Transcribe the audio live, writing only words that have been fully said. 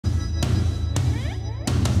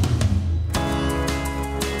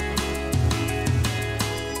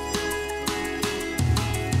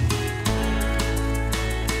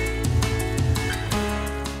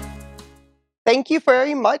Thank you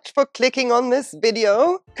very much for clicking on this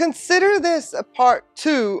video. Consider this a part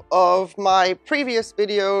 2 of my previous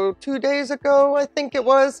video 2 days ago, I think it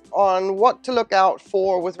was, on what to look out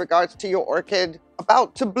for with regards to your orchid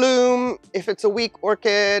about to bloom, if it's a weak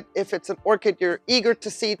orchid, if it's an orchid you're eager to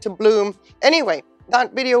see to bloom. Anyway,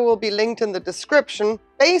 that video will be linked in the description.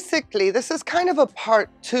 Basically, this is kind of a part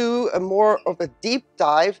 2, a more of a deep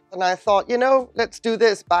dive, and I thought, let's do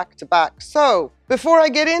this back to back. So, before I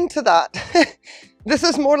get into that, this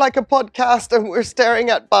is more like a podcast and we're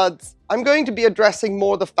staring at buds. I'm going to be addressing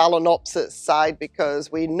more the Phalaenopsis side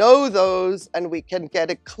because we know those and we can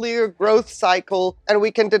get a clear growth cycle and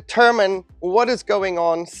we can determine what is going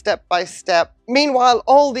on step by step. Meanwhile,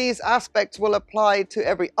 all these aspects will apply to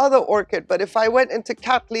every other orchid, but if I went into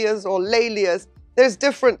Cattleyas or Laelias, there's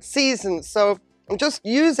different seasons. So I'm just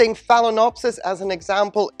using Phalaenopsis as an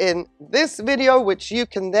example in this video, which you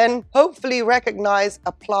can then hopefully recognize,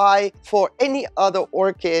 apply for any other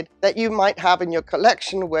orchid that you might have in your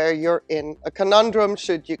collection where you're in a conundrum,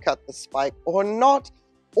 should you cut the spike or not,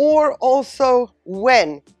 or also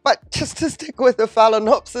when. But just to stick with the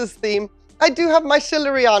Phalaenopsis theme, I do have my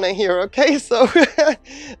Schilleriana here, okay? So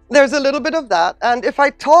there's a little bit of that. And if I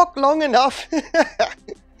talk long enough,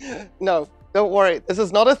 no. Don't worry, this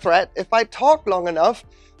is not a threat. If I talk long enough,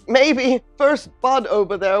 maybe first bud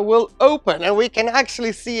over there will open and we can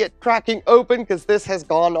actually see it cracking open because this has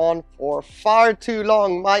gone on for far too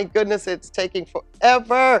long. My goodness, it's taking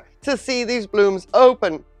forever to see these blooms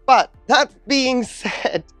open. But that being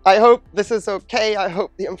said, I hope this is okay. I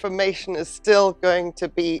hope the information is still going to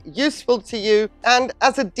be useful to you. And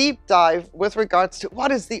as a deep dive with regards to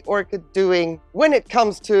what is the orchid doing when it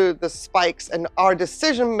comes to the spikes and our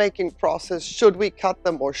decision-making process, should we cut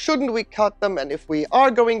them or shouldn't we cut them? And if we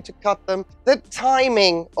are going to cut them, the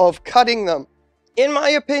timing of cutting them. In my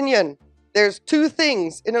opinion, there's 2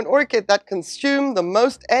 things in an orchid that consume the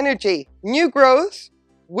most energy: new growth,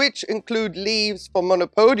 which include leaves for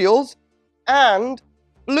monopodials, and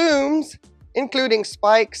blooms, including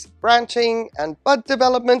spikes, branching, and bud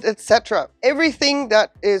development, etc. Everything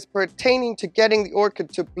that is pertaining to getting the orchid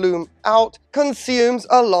to bloom out consumes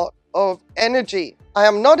a lot of energy. I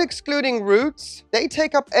am not excluding roots. They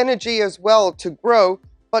take up energy as well to grow,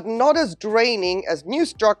 but not as draining as new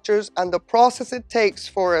structures and the process it takes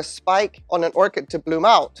for a spike on an orchid to bloom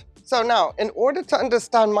out. So now, in order to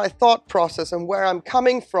understand my thought process and where I'm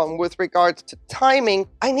coming from with regards to timing,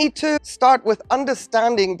 I need to start with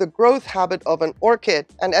understanding the growth habit of an orchid.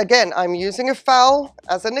 And again, I'm using a phal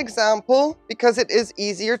as an example because it is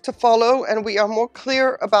easier to follow and we are more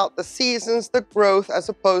clear about the seasons, the growth, as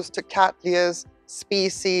opposed to Cattleyas,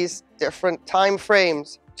 species, different time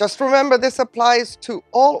frames. Just remember, this applies to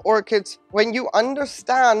all orchids when you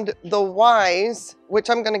understand the whys, which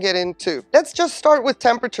I'm going to get into. Let's just start with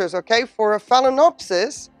temperatures, okay? For a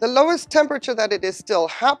Phalaenopsis, the lowest temperature that it is still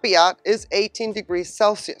happy at is 18 degrees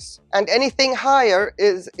Celsius. And anything higher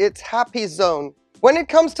is its happy zone. When it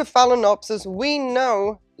comes to Phalaenopsis, we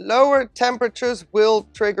know lower temperatures will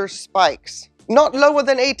trigger spikes. Not lower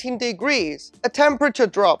than 18 degrees. A temperature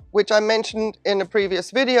drop, which I mentioned in a previous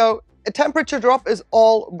video, a temperature drop is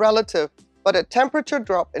all relative, but a temperature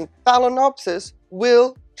drop in Phalaenopsis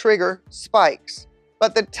will trigger spikes.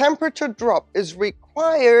 But the temperature drop is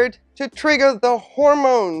required to trigger the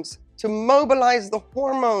hormones, to mobilize the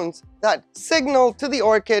hormones that signal to the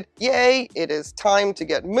orchid, yay, it is time to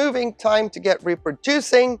get moving, time to get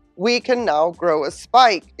reproducing. We can now grow a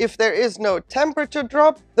spike. If there is no temperature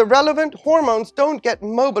drop, the relevant hormones don't get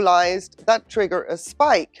mobilized that trigger a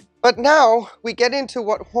spike. But now we get into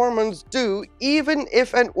what hormones do even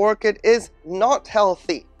if an orchid is not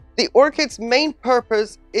healthy. The orchid's main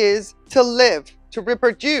purpose is to live, to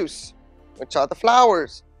reproduce, which are the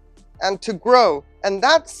flowers, and to grow. And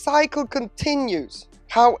that cycle continues.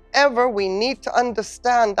 However, we need to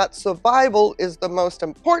understand that survival is the most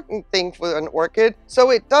important thing for an orchid.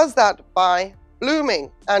 So it does that by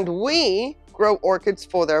blooming. And we grow orchids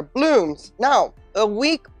for their blooms. Now, a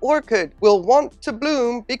weak orchid will want to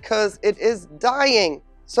bloom because it is dying.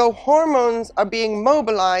 So hormones are being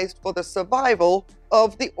mobilized for the survival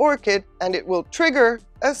of the orchid and it will trigger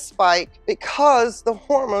a spike because the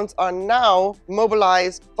hormones are now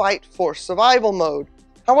mobilized fight for survival mode.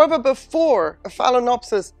 However, before a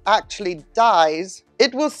Phalaenopsis actually dies,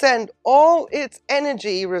 it will send all its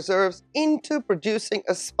energy reserves into producing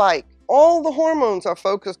a spike. All the hormones are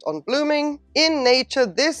focused on blooming. In nature,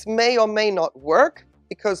 this may or may not work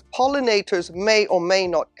because pollinators may or may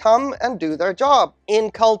not come and do their job.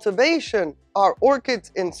 In cultivation, our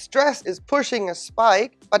orchids in stress is pushing a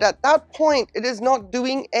spike, but at that point, it is not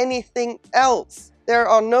doing anything else. There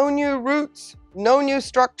are no new roots, no new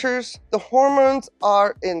structures. The hormones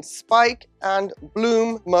are in spike and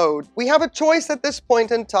bloom mode. We have a choice at this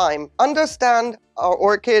point in time. Understand our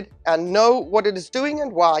orchid and know what it is doing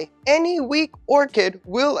and why. Any weak orchid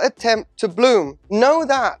will attempt to bloom. Know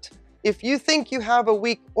that. If you think you have a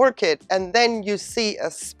weak orchid and then you see a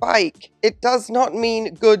spike, it does not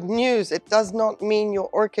mean good news. It does not mean your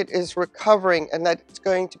orchid is recovering and that it's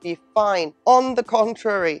going to be fine. On the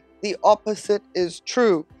contrary, the opposite is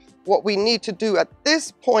true. What we need to do at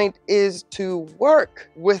this point is to work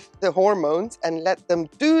with the hormones and let them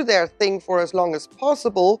do their thing for as long as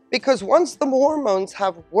possible, because once the hormones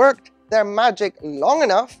have worked their magic long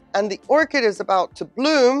enough and the orchid is about to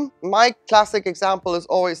bloom, my classic example is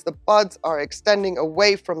always the buds are extending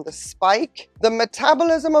away from the spike. The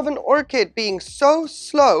metabolism of an orchid being so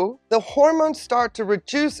slow, the hormones start to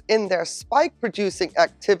reduce in their spike producing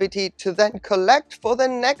activity to then collect for the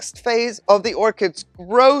next phase of the orchid's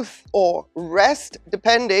growth or rest,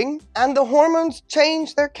 depending, and the hormones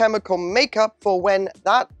change their chemical makeup for when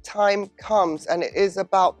that time comes, and it is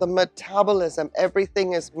about the metabolism.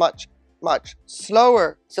 Everything is much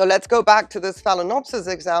slower. So let's go back to this Phalaenopsis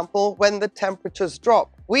example. When the temperatures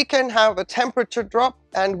drop, we can have a temperature drop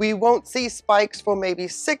and we won't see spikes for maybe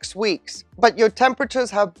 6 weeks, but your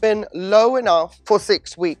temperatures have been low enough for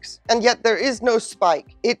 6 weeks and yet there is no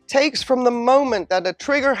spike. It takes from the moment that a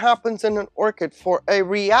trigger happens in an orchid for a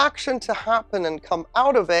reaction to happen and come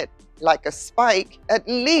out of it like a spike at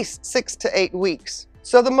least 6 to 8 weeks.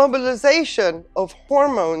 So the mobilization of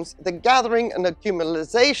hormones, the gathering and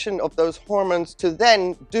accumulation of those hormones to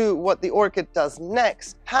then do what the orchid does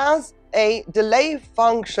next, has a delay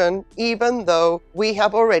function even though we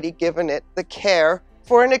have already given it the care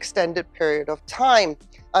for an extended period of time.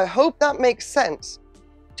 I hope that makes sense.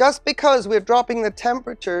 Just because we're dropping the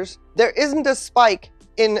temperatures, there isn't a spike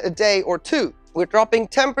in a day or two. We're dropping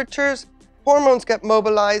temperatures, hormones get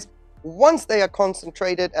mobilized. Once they are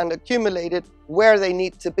concentrated and accumulated where they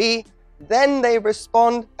need to be, then they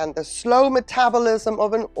respond, and the slow metabolism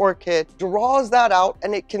of an orchid draws that out,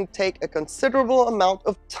 and it can take a considerable amount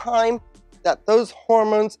of time that those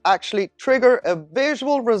hormones actually trigger a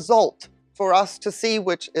visual result for us to see,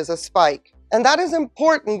 which is a spike. And that is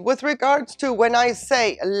important with regards to when I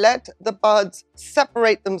say let the buds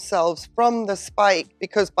separate themselves from the spike,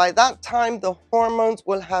 because by that time the hormones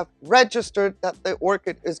will have registered that the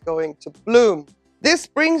orchid is going to bloom. This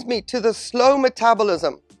brings me to the slow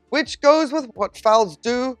metabolism, which goes with what phals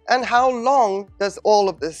do and how long does all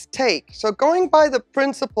of this take. So going by the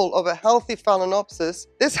principle of a healthy Phalaenopsis,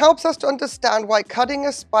 this helps us to understand why cutting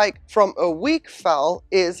a spike from a weak phal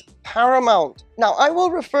is paramount. Now, I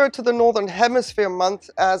will refer to the Northern Hemisphere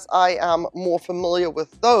months as I am more familiar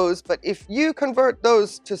with those, but if you convert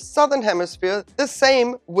those to Southern Hemisphere, the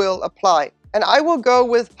same will apply. And I will go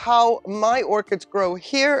with how my orchids grow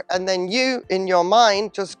here, and then you, in your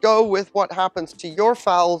mind, just go with what happens to your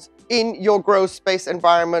phals in your grow space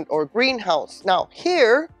environment or greenhouse. Now,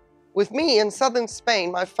 here, with me in southern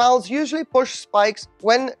Spain, my phals usually push spikes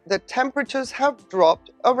when the temperatures have dropped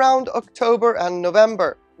around October and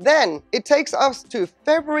November. Then it takes us to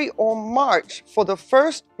February or March for the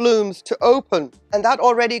first blooms to open, and that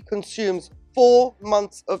already consumes 4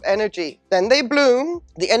 months of energy. Then they bloom.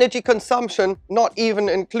 The energy consumption, not even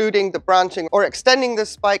including the branching or extending the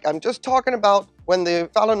spike, I'm just talking about when the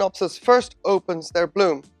Phalaenopsis first opens their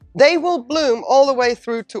bloom. They will bloom all the way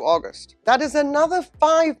through to August. That is another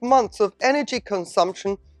 5 months of energy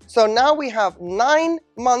consumption. So now we have 9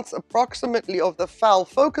 months approximately of the phal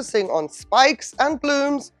focusing on spikes and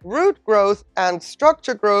blooms. Root growth and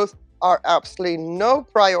structure growth are absolutely no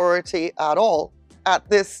priority at all at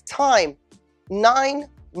this time. 9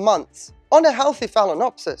 months on a healthy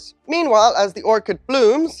Phalaenopsis. Meanwhile, as the orchid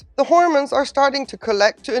blooms, the hormones are starting to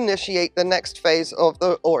collect to initiate the next phase of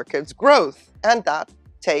the orchid's growth. And that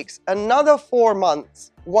takes another 4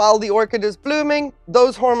 months. While the orchid is blooming,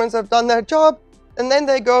 those hormones have done their job, and then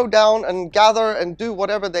they go down and gather and do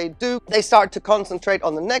whatever they do. They start to concentrate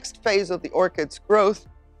on the next phase of the orchid's growth.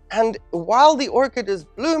 And while the orchid is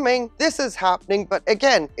blooming, this is happening, but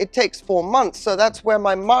again, it takes 4 months. So that's where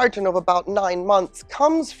my margin of about 9 months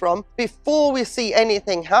comes from before we see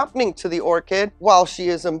anything happening to the orchid while she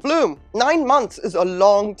is in bloom. 9 months is a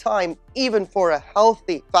long time, even for a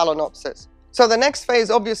healthy Phalaenopsis. So the next phase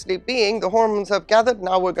obviously being the hormones have gathered.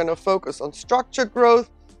 Now we're going to focus on structure growth,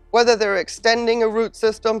 whether they're extending a root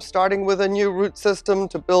system, starting with a new root system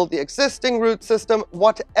to build the existing root system,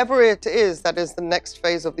 whatever it is, that is the next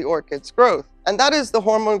phase of the orchid's growth. and that is the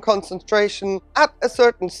hormone concentration at a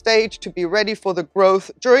certain stage to be ready for the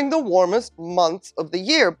growth during the warmest months of the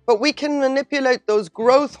year. But we can manipulate those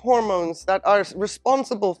growth hormones that are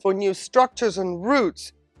responsible for new structures and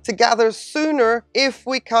roots to gather sooner if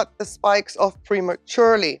we cut the spikes off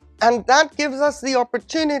prematurely. And that gives us the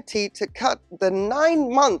opportunity to cut the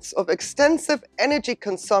 9 months of extensive energy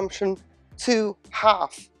consumption to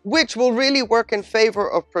half, which will really work in favor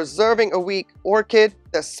of preserving a weak orchid.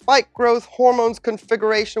 The spike growth hormones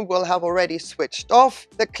configuration will have already switched off.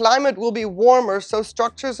 The climate will be warmer, so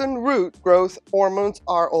structures and root growth hormones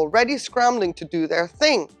are already scrambling to do their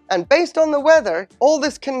thing. And based on the weather, all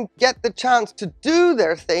this can get the chance to do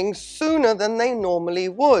their thing sooner than they normally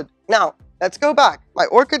would. Now, let's go back. My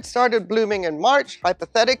orchid started blooming in March,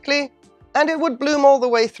 hypothetically, and it would bloom all the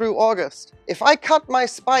way through August. If I cut my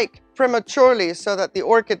spike prematurely so that the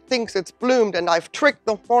orchid thinks it's bloomed and I've tricked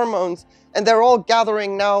the hormones and they're all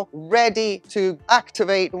gathering now ready to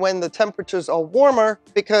activate when the temperatures are warmer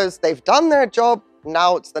because they've done their job,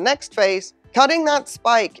 now it's the next phase. Cutting that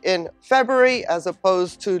spike in February as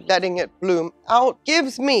opposed to letting it bloom out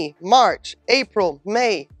gives me March, April,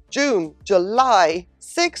 May, June, July,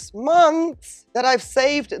 6 months that I've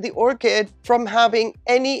saved the orchid from having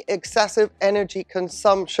any excessive energy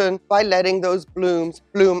consumption by letting those blooms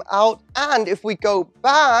bloom out. And if we go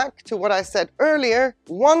back to what I said earlier,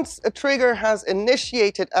 once a trigger has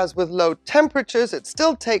initiated, as with low temperatures, it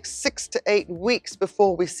still takes 6 to 8 weeks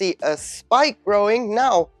before we see a spike growing.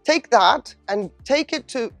 Now, take that and take it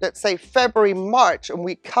to, let's say, February, March, and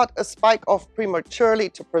we cut a spike off prematurely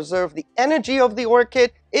to preserve the energy of the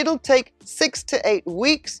orchid. It'll take 6 to 8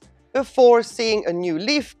 weeks before seeing a new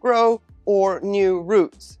leaf grow or new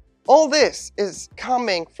roots. All this is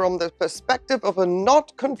coming from the perspective of a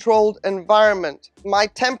not controlled environment. My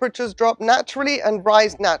temperatures drop naturally and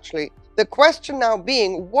rise naturally. The question now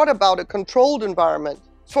being, what about a controlled environment?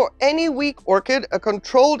 For any weak orchid, a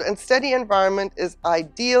controlled and steady environment is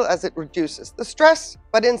ideal as it reduces the stress.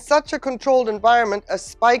 But in such a controlled environment, a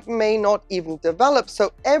spike may not even develop,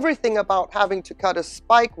 so everything about having to cut a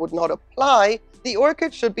spike would not apply. The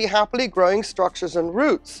orchid should be happily growing structures and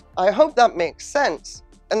roots. I hope that makes sense.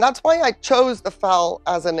 And that's why I chose the fowl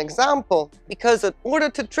as an example, because in order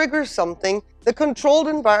to trigger something, the controlled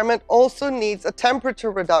environment also needs a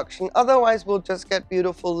temperature reduction. Otherwise, we'll just get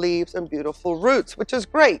beautiful leaves and beautiful roots, which is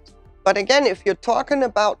great. But again, if you're talking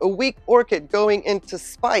about a weak orchid going into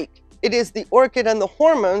spike, it is the orchid and the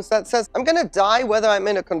hormones that says, I'm going to die whether I'm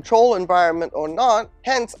in a control environment or not.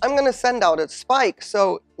 Hence, I'm going to send out a spike.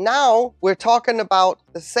 So now we're talking about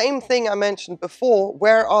the same thing I mentioned before.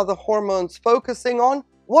 Where are the hormones focusing on?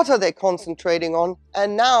 What are they concentrating on?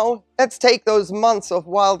 And now let's take those months of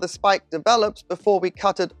while the spike develops before we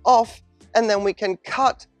cut it off, and then we can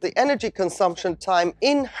cut the energy consumption time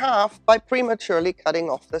in half by prematurely cutting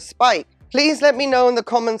off the spike. Please let me know in the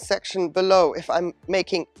comments section below if I'm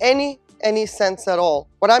making any sense at all.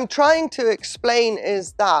 What I'm trying to explain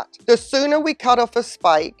is that the sooner we cut off a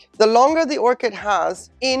spike, the longer the orchid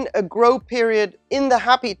has in a grow period in the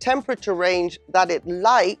happy temperature range that it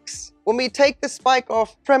likes. When we take the spike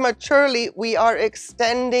off prematurely, we are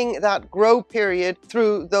extending that grow period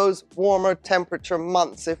through those warmer temperature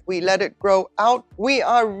months. If we let it grow out, we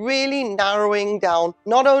are really narrowing down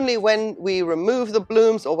not only when we remove the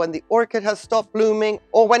blooms or when the orchid has stopped blooming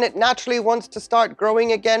or when it naturally wants to start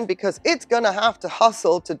growing again, because it's gonna have to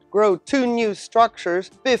hustle to grow 2 new structures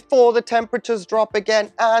before the temperatures drop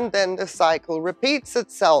again, and then the cycle repeats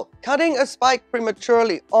itself. Cutting a spike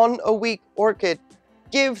prematurely on a weak orchid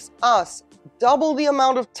gives us double the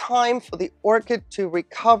amount of time for the orchid to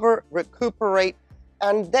recover, recuperate,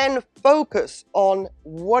 and then focus on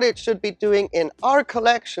what it should be doing in our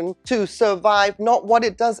collection to survive, not what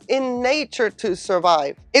it does in nature to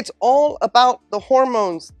survive. It's all about the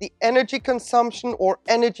hormones, the energy consumption or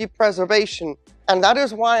energy preservation. And that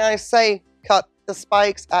is why I say cut the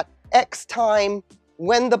spikes at X time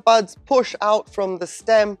when the buds push out from the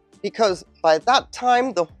stem, because by that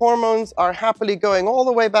time, the hormones are happily going all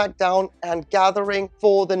the way back down and gathering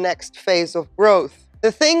for the next phase of growth.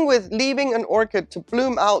 The thing with leaving an orchid to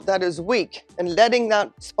bloom out that is weak and letting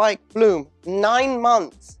that spike bloom, 9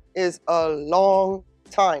 months is a long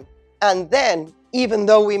time. And then, even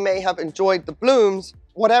though we may have enjoyed the blooms,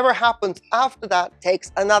 whatever happens after that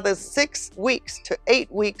takes another 6 weeks to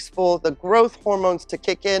 8 weeks for the growth hormones to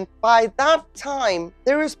kick in. By that time,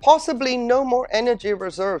 there is possibly no more energy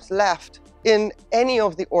reserves left in any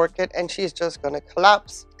of the orchid, and she's just going to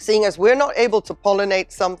collapse. Seeing as we're not able to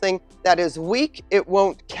pollinate something that is weak, it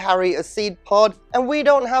won't carry a seed pod, and we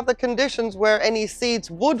don't have the conditions where any seeds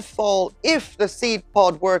would fall if the seed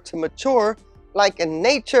pod were to mature. like in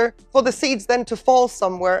nature, for the seeds then to fall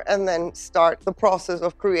somewhere and then start the process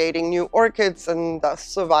of creating new orchids and thus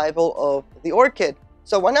survival of the orchid.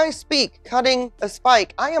 So when I speak cutting a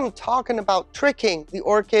spike, I am talking about tricking the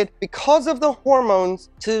orchid because of the hormones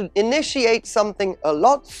to initiate something a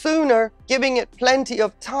lot sooner, giving it plenty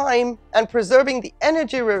of time and preserving the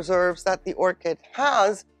energy reserves that the orchid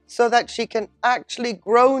has so that she can actually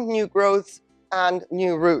grow new growths and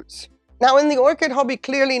new roots. Now, in the orchid hobby,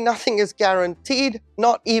 clearly nothing is guaranteed,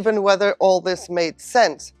 not even whether all this made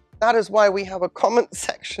sense. That is why we have a comment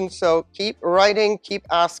section, so keep writing, keep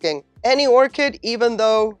asking. Any orchid, even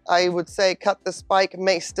though I would say cut the spike,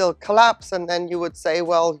 may still collapse, and then you would say,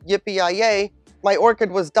 well, yippee-yay, my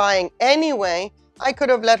orchid was dying anyway. I could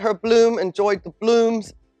have let her bloom, enjoyed the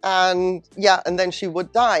blooms, and yeah, and then she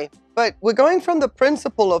would die. But we're going from the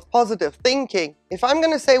principle of positive thinking. If I'm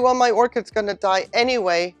going to say, well, my orchid's going to die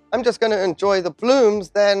anyway, I'm just going to enjoy the blooms,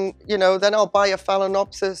 then, then I'll buy a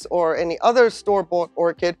Phalaenopsis or any other store-bought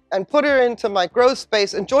orchid and put her into my growth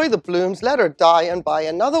space, enjoy the blooms, let her die and buy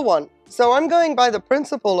another one. So I'm going by the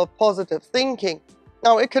principle of positive thinking.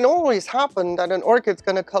 Now, it can always happen that an orchid's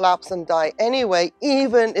going to collapse and die anyway,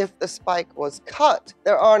 even if the spike was cut.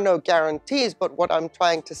 There are no guarantees, but what I'm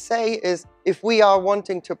trying to say is if we are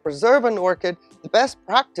wanting to preserve an orchid, the best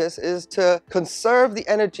practice is to conserve the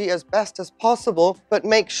energy as best as possible, but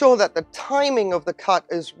make sure that the timing of the cut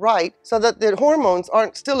is right so that the hormones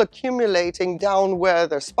aren't still accumulating down where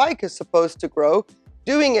the spike is supposed to grow.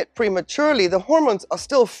 Doing it prematurely, the hormones are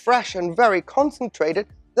still fresh and very concentrated.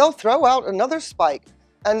 They'll throw out another spike,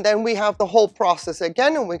 and then we have the whole process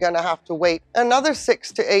again, and we're going to have to wait another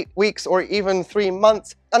 6 to 8 weeks or even 3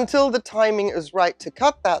 months until the timing is right to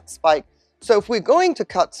cut that spike. So if we're going to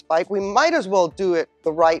cut spike, we might as well do it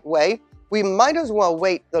the right way. We might as well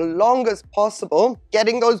wait the longest possible,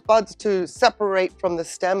 getting those buds to separate from the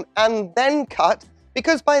stem and then cut,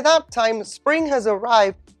 because by that time, spring has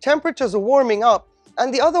arrived, temperatures are warming up,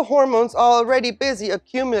 and the other hormones are already busy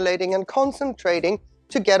accumulating and concentrating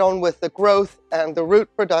to get on with the growth and the root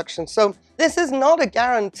production. So this is not a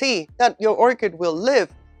guarantee that your orchid will live,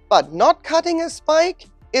 but not cutting a spike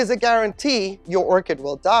is a guarantee your orchid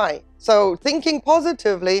will die. So thinking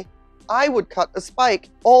positively, I would cut a spike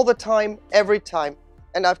all the time, every time.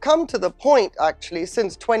 And I've come to the point actually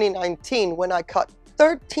since 2019 when I cut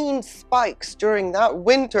 13 spikes during that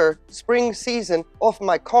winter spring season of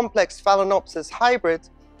my complex Phalaenopsis hybrids.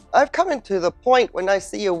 I've come into the point when I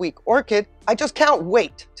see a weak orchid, I just can't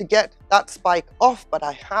wait to get that spike off, but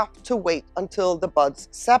I have to wait until the buds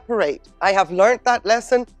separate. I have learned that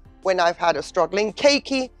lesson when I've had a struggling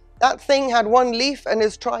keiki. That thing had one leaf and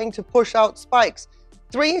is trying to push out spikes.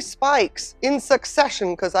 3 spikes in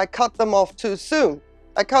succession because I cut them off too soon.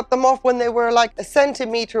 I cut them off when they were like a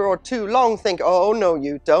centimeter or 2 long. Think, oh no,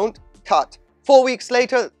 you don't. Cut. 4 weeks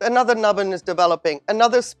later, another nubbin is developing,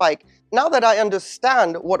 another spike. Now that I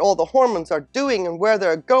understand what all the hormones are doing and where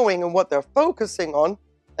they're going and what they're focusing on,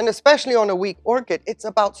 and especially on a weak orchid, it's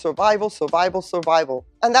about survival, survival, survival.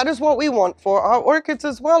 And that is what we want for our orchids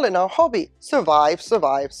as well in our hobby. Survive,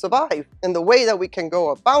 survive, survive. And the way that we can go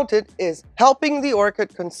about it is helping the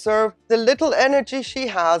orchid conserve the little energy she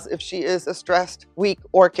has if she is a stressed, weak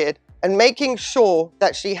orchid, and making sure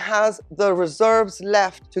that she has the reserves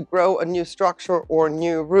left to grow a new structure or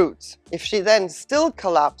new roots. If she then still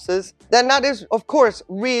collapses, then that is, of course,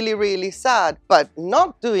 really, really sad, but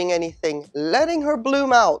not doing anything, letting her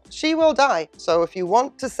bloom out, she will die. So if you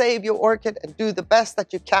want to save your orchid and do the best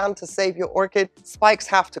that you can to save your orchid, spikes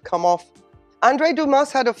have to come off. Andre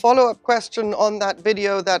Dumas had a follow-up question on that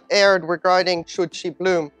video that aired regarding should she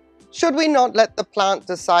bloom. Should we not let the plant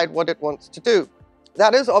decide what it wants to do?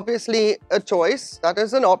 That is obviously a choice, that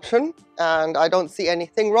is an option, and I don't see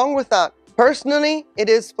anything wrong with that. Personally, it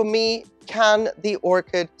is for me, can the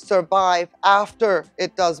orchid survive after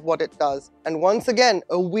it does what it does? And once again,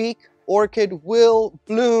 a weak orchid will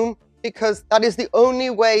bloom because that is the only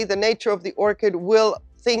way the nature of the orchid will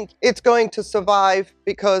think it's going to survive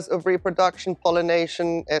because of reproduction,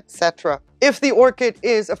 pollination, etc. If the orchid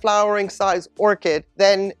is a flowering size orchid,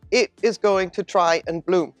 then it is going to try and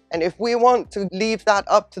bloom. And if we want to leave that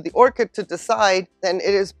up to the orchid to decide, then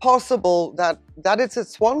it is possible that it's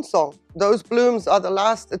its swan song. Those blooms are the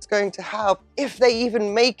last it's going to have, if they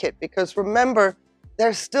even make it. Because remember,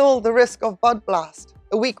 there's still the risk of bud blast.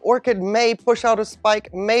 A weak orchid may push out a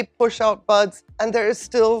spike, may push out buds, and there is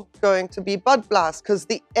still going to be bud blast because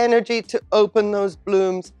the energy to open those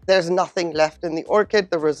blooms, there's nothing left in the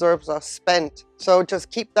orchid. The reserves are spent. So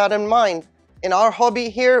just keep that in mind. In our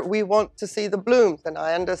hobby here, we want to see the blooms, and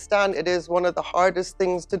I understand it is one of the hardest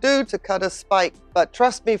things to do to cut a spike. But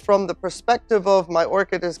trust me, from the perspective of my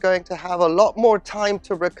orchid is going to have a lot more time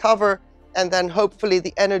to recover and then hopefully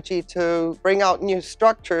the energy to bring out new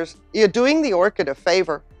structures, you're doing the orchid a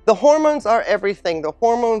favor. The hormones are everything. The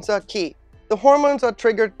hormones are key. The hormones are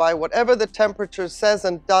triggered by whatever the temperature says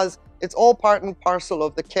and does. It's all part and parcel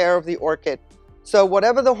of the care of the orchid. So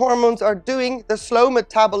whatever the hormones are doing, the slow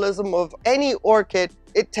metabolism of any orchid,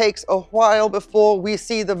 it takes a while before we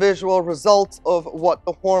see the visual results of what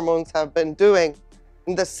the hormones have been doing.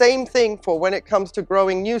 And the same thing for when it comes to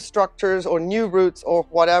growing new structures or new roots or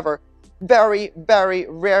whatever. Very, very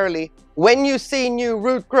rarely, when you see new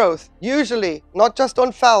root growth, usually not just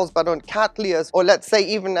on phals, but on cattleyas, or let's say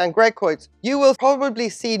even angrecoids, you will probably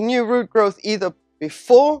see new root growth either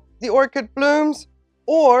before the orchid blooms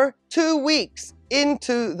or 2 weeks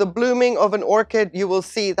into the blooming of an orchid, you will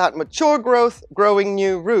see that mature growth growing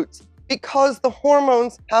new roots. Because the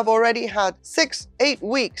hormones have already had 6-8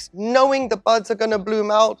 weeks knowing the buds are going to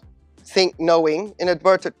bloom out, think knowing in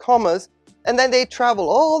inverted commas, and then they travel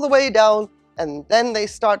all the way down, and then they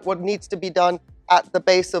start what needs to be done at the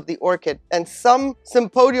base of the orchid. And some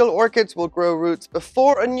sympodial orchids will grow roots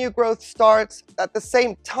before a new growth starts, at the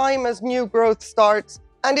same time as new growth starts.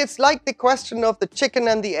 And it's like the question of the chicken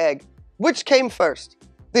and the egg. Which came first,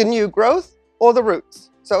 the new growth or the roots?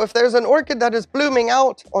 So if there's an orchid that is blooming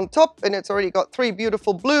out on top and it's already got 3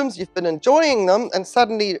 beautiful blooms, you've been enjoying them, and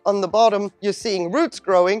suddenly on the bottom you're seeing roots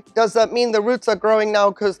growing, does that mean the roots are growing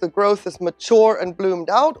now because the growth is mature and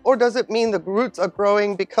bloomed out? Or does it mean the roots are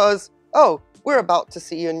growing because, oh, we're about to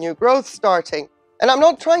see a new growth starting? And I'm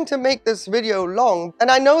not trying to make this video long,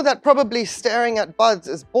 and I know that probably staring at buds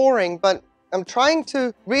is boring, but I'm trying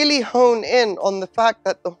to really hone in on the fact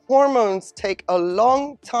that the hormones take a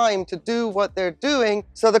long time to do what they're doing.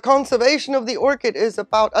 So the conservation of the orchid is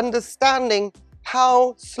about understanding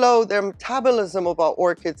how slow their metabolism of our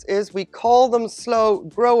orchids is. We call them slow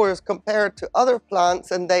growers compared to other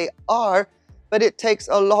plants, and they are, but it takes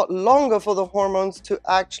a lot longer for the hormones to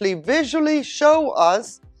actually visually show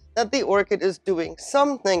us that the orchid is doing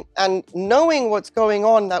something. And knowing what's going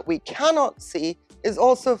on that we cannot see is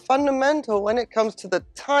also fundamental when it comes to the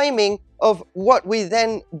timing of what we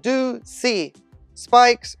then do see.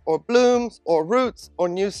 Spikes or blooms or roots or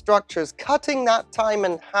new structures. Cutting that time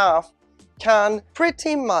in half can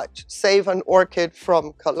pretty much save an orchid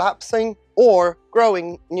from collapsing or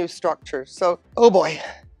growing new structures. So, oh boy,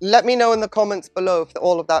 let me know in the comments below if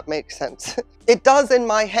all of that makes sense. It does in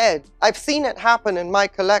my head. I've seen it happen in my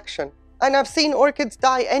collection, and I've seen orchids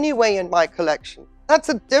die anyway in my collection. That's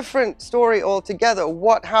a different story altogether.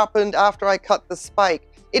 What happened after I cut the spike?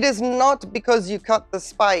 It is not because you cut the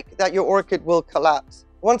spike that your orchid will collapse.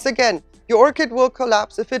 Once again, your orchid will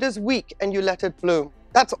collapse if it is weak and you let it bloom.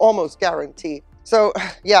 That's almost guaranteed. So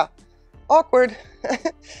yeah, awkward,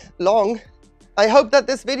 long. I hope that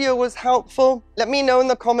this video was helpful. Let me know in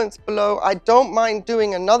the comments below. I don't mind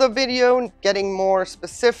doing another video, getting more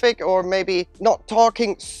specific, or maybe not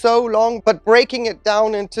talking so long, but breaking it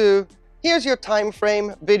down into, here's your time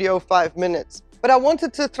frame, video 5 minutes. But I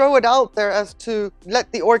wanted to throw it out there as to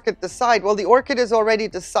let the orchid decide. Well, the orchid is already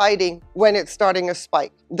deciding when it's starting a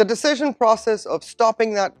spike. The decision process of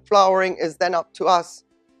stopping that flowering is then up to us.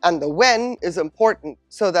 And the when is important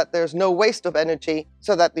so that there's no waste of energy,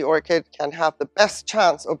 so that the orchid can have the best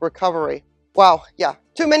chance of recovery. Wow, yeah,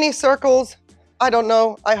 too many circles? I don't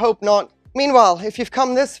know, I hope not. Meanwhile, if you've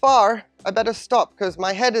come this far, I better stop because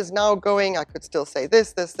my head is now going, I could still say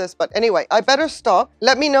this, but anyway, I better stop.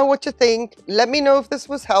 Let me know what you think. Let me know if this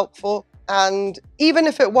was helpful. And even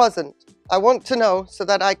if it wasn't, I want to know so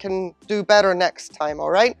that I can do better next time, all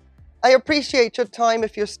right? I appreciate your time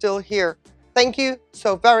if you're still here. Thank you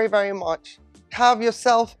so very, very much. Have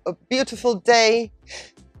yourself a beautiful day,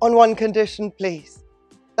 on one condition, please,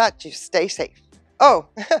 that you stay safe. Oh,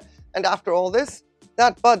 and after all this,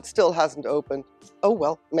 that bud still hasn't opened. Oh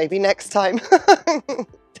well, maybe next time.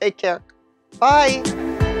 Take care. Bye.